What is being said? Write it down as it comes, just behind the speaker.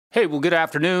Hey, well, good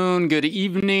afternoon, good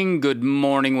evening, good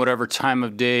morning, whatever time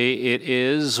of day it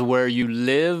is where you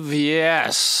live.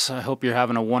 Yes, I hope you're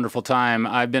having a wonderful time.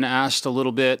 I've been asked a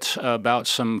little bit about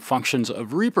some functions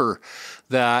of Reaper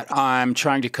that I'm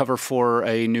trying to cover for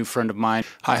a new friend of mine.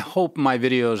 I hope my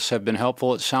videos have been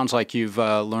helpful. It sounds like you've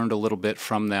learned a little bit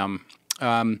from them.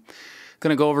 I'm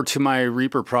going to go over to my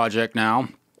Reaper project now.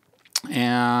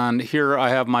 And here I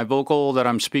have my vocal that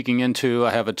I'm speaking into.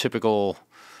 I have a typical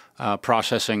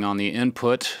processing on the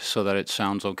input so that it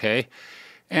sounds okay.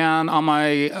 And on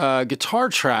my guitar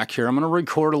track here, I'm going to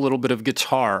record a little bit of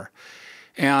guitar.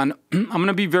 And I'm going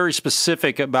to be very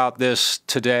specific about this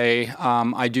today.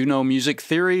 I do know music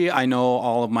theory. I know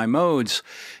all of my modes.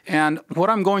 And what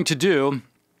I'm going to do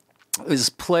is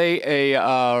play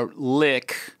a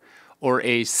lick or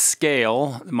a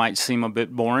scale. It might seem a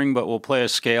bit boring, but we'll play a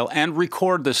scale and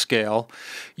record the scale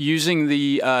using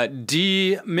the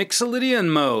D Mixolydian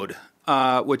mode,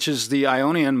 which is the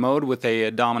Ionian mode with a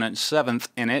dominant seventh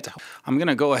in it. I'm going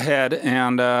to go ahead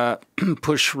and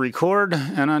push record,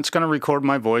 and it's going to record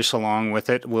my voice along with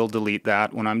it. We'll delete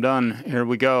that when I'm done. Here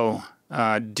we go.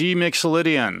 D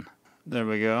Mixolydian. There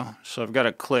we go. So I've got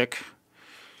to click.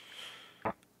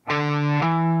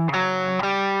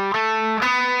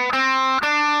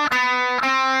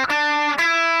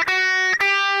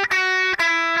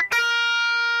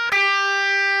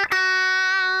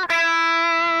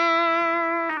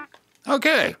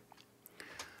 Okay,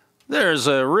 there's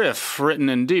a riff written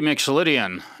in D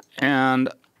Mixolydian, and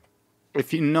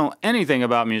if you know anything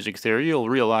about music theory, you'll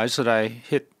realize that I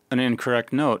hit an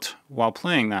incorrect note while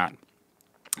playing that.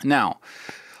 Now,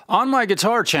 on my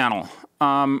guitar channel,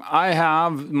 I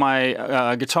have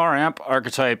my guitar amp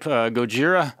archetype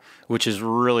Gojira, which is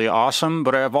really awesome,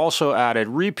 but I have also added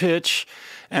ReaPitch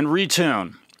and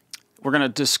ReaTune. We're going to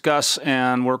discuss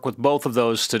and work with both of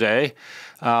those today.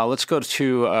 Let's go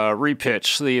to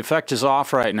ReaPitch. The effect is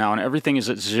off right now and everything is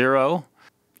at 0.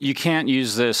 You can't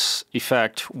use this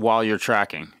effect while you're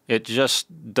tracking. It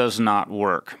just does not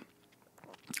work.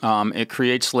 It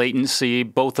creates latency.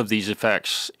 Both of these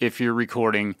effects, if you're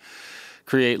recording,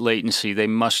 create latency. They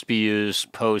must be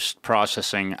used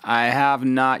post-processing. I have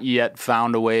not yet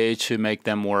found a way to make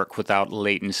them work without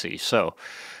latency, so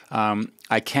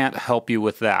I can't help you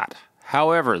with that.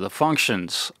 However, the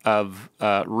functions of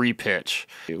ReaPitch,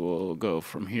 we'll go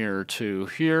from here to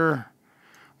here.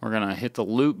 We're going to hit the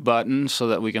loop button so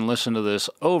that we can listen to this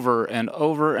over and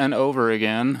over and over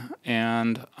again.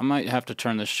 And I might have to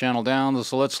turn this channel down,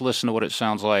 so let's listen to what it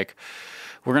sounds like.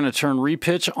 We're going to turn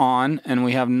ReaPitch on, and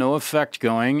we have no effect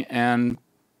going, and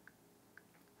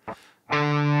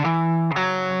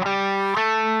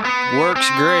works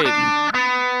great.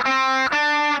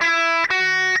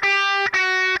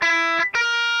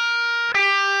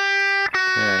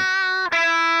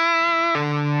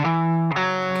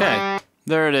 Okay,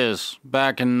 there it is,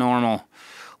 back in normal.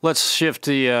 Let's shift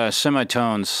the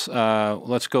semitones.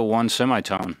 Let's go one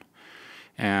semitone.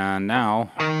 And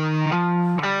now,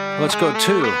 let's go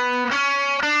 2.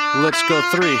 Let's go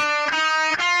 3.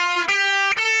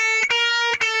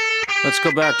 Let's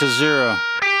go back to 0.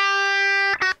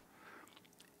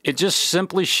 It just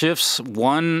simply shifts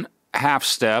one half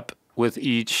step with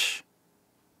each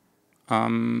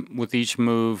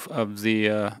move of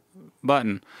the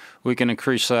button. We can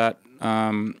increase that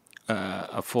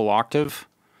a full octave.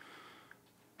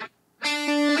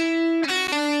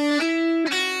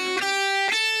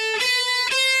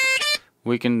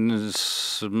 We can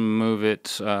move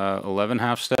it 11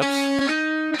 half steps.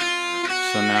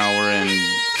 So now we're in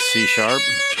C sharp.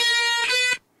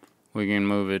 We can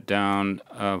move it down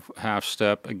a half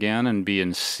step again and be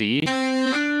in C.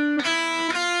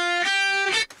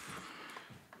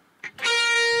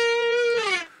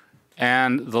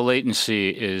 And the latency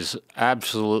is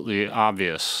absolutely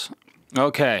obvious.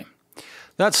 Okay,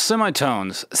 that's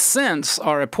semitones. Cents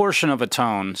are a portion of a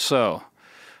tone, so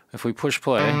if we push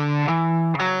play,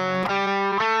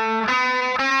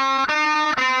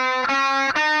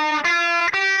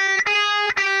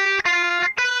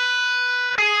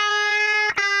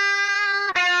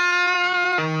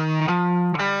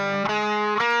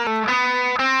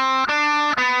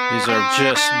 these are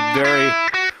just very...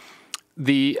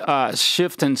 The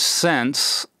shift in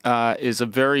sense is a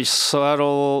very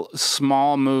subtle,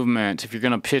 small movement. If you're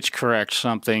going to pitch correct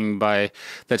something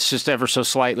that's just ever so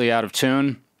slightly out of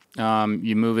tune,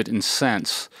 you move it in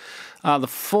sense. The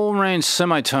full range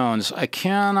semitones, I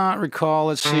cannot recall.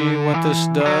 Let's see what this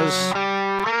does.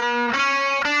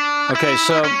 Okay,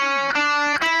 so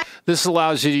this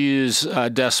allows you to use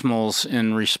decimals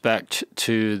in respect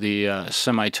to the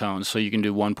semitones. So you can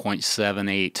do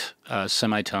 1.78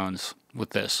 semitones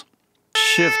with this.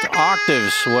 shift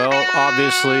octaves? Well,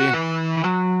 obviously,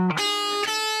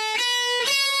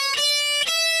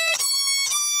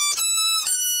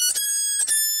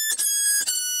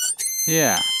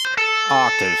 yeah,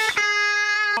 octaves.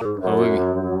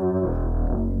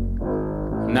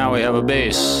 Now we have a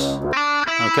bass.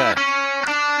 Okay,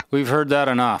 we've heard that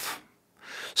enough.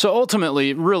 So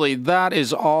ultimately, really, that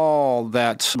is all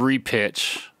that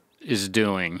ReaPitch is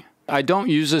doing. I don't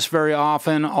use this very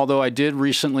often, although I did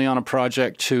recently on a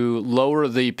project to lower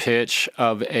the pitch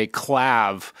of a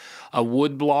clav, a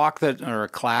wood block that, or a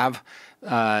clav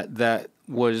that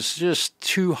was just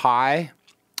too high.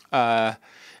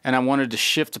 And I wanted to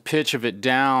shift the pitch of it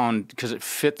down because it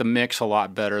fit the mix a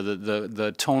lot better.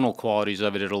 The tonal qualities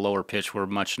of it at a lower pitch were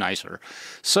much nicer.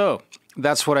 So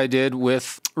that's what I did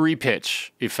with ReaPitch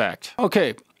effect.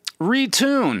 Okay,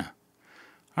 ReaTune.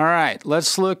 All right,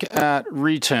 let's look at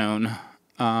ReaTune.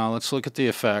 Let's look at the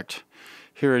effect.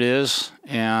 Here it is.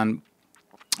 And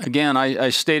again, I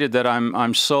stated that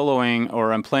I'm soloing,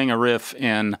 or I'm playing a riff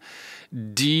in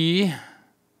D,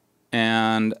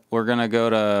 and we're going to go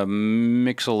to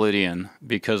Mixolydian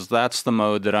because that's the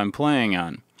mode that I'm playing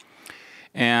on.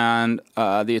 And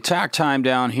the attack time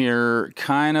down here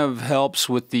kind of helps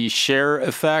with the share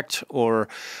effect, or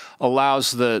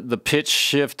allows the pitch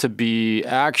shift to be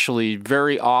actually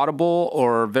very audible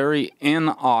or very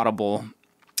inaudible.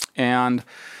 And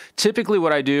typically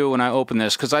what I do when I open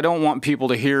this, because I don't want people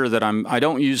to hear that I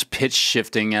don't use pitch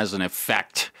shifting as an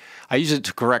effect. I use it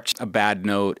to correct a bad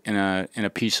note in a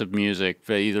piece of music,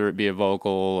 either it be a vocal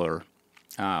or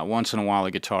once in a while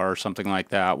a guitar or something like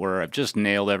that, where I've just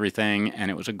nailed everything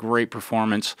and it was a great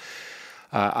performance.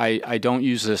 I don't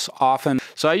use this often,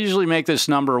 so I usually make this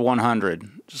number 100.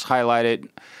 Just highlight it.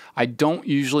 I don't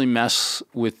usually mess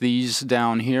with these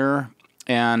down here,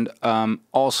 and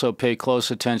also pay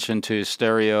close attention to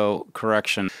stereo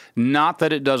correction. Not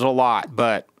that it does a lot,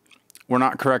 but we're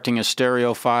not correcting a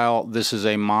stereo file. This is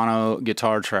a mono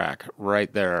guitar track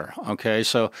right there. Okay,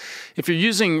 so if you're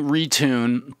using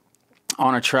ReaTune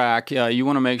on a track, you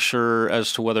want to make sure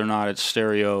as to whether or not it's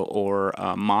stereo or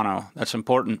mono. That's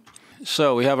important.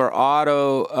 So we have our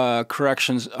auto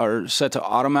corrections are set to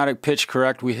automatic pitch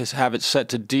correct. We have it set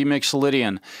to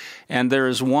Mixolydian. And there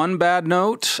is one bad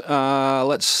note.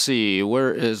 Let's see,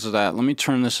 where is that? Let me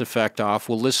turn this effect off.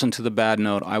 We'll listen to the bad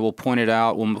note. I will point it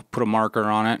out. We'll put a marker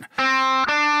on it.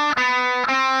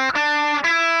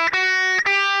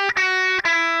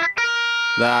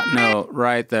 That note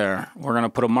right there. We're going to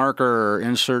put a marker,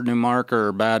 insert new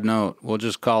marker, bad note. We'll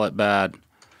just call it bad.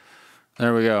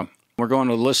 There we go. We're going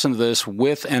to listen to this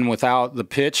with and without the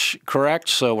pitch correct.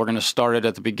 So we're going to start it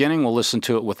at the beginning. We'll listen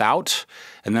to it without,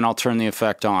 and then I'll turn the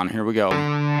effect on. Here we go.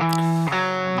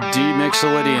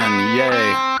 Mixolydian,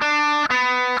 yay.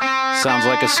 Sounds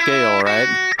like a scale, right?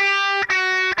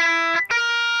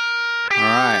 All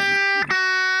right.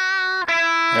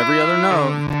 Every other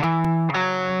note.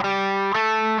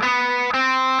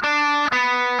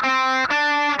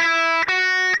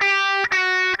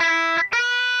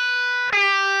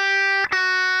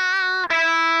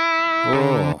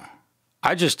 Whoa.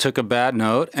 I just took a bad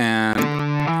note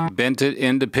and bent it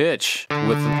into pitch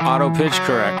with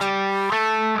Auto-Pitch-Correct.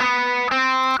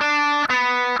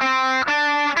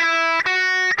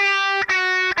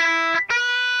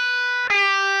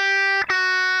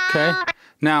 Okay,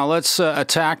 now let's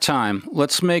attack time.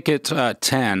 Let's make it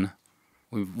 10.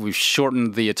 We've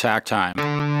shortened the attack time.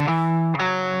 And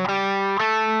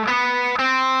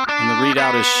the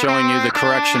readout is showing you the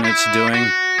correction it's doing.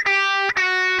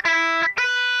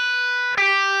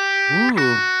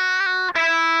 Ooh.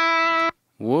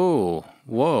 Whoa,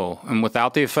 whoa. And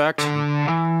without the effect?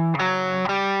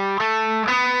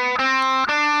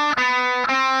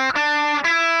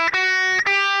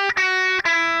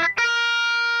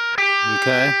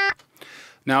 Okay.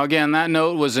 Now again, that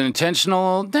note was an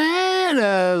intentional,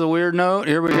 the weird note.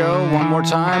 Here we go, one more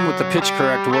time with the pitch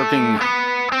correct working.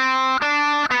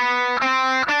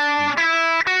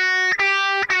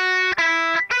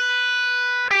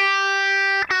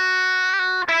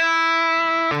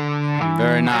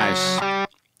 Very nice.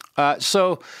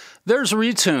 So there's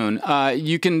ReaTune.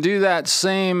 You can do that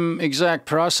same exact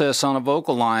process on a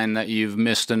vocal line that you've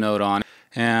missed a note on.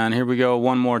 And here we go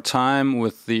one more time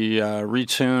with the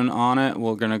ReaTune on it.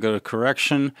 We're going to go to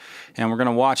correction, and we're going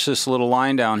to watch this little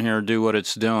line down here do what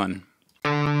it's doing.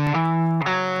 You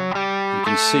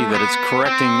can see that it's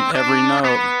correcting every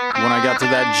note when I got to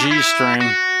that G string.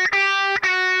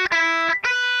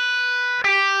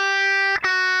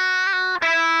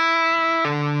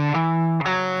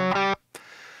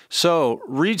 So,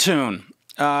 ReaTune,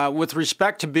 with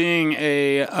respect to being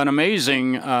an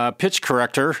amazing pitch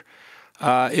corrector,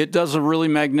 It does a really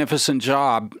magnificent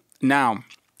job. Now,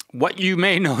 what you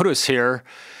may notice here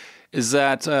is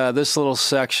that this little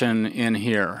section in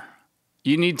here,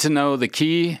 you need to know the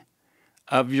key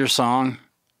of your song,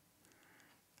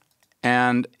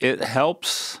 and it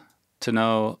helps to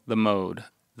know the mode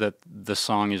that the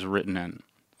song is written in.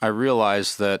 I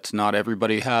realize that not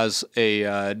everybody has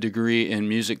a degree in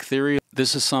music theory.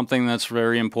 This is something that's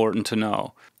very important to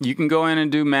know. You can go in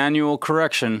and do manual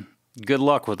correction. Good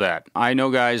luck with that. I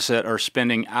know guys that are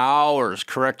spending hours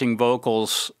correcting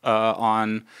vocals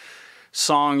on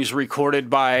songs recorded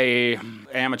by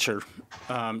amateur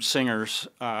singers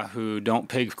who don't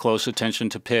pay close attention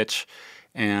to pitch,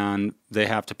 and they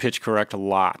have to pitch correct a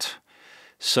lot.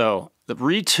 So the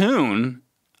ReaTune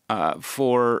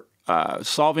for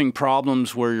solving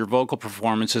problems where your vocal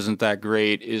performance isn't that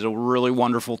great is a really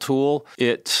wonderful tool.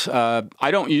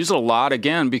 I don't use it a lot,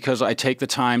 again, because I take the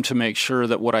time to make sure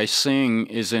that what I sing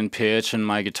is in pitch and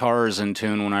my guitar is in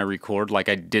tune when I record, like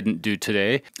I didn't do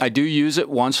today. I do use it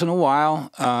once in a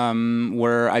while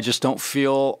where I just don't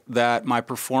feel that my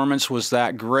performance was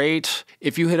that great.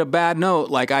 If you hit a bad note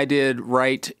like I did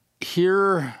right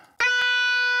here,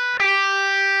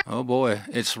 oh boy,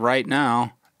 it's right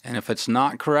now. And if it's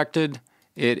not corrected,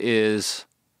 it is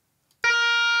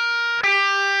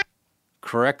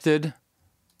corrected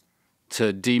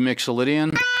to D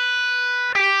mixolydian.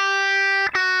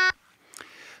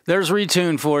 There's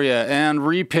ReaTune for you, and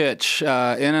ReaPitch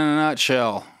in a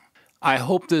nutshell. I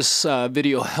hope this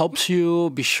video helps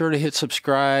you. Be sure to hit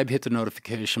subscribe, hit the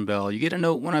notification bell. You get a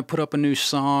note when I put up a new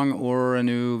song or a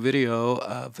new video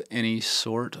of any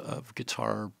sort of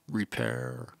guitar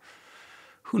repair.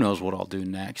 Who knows what I'll do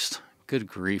next? Good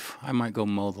grief, I might go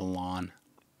mow the lawn.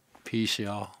 Peace,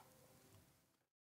 y'all.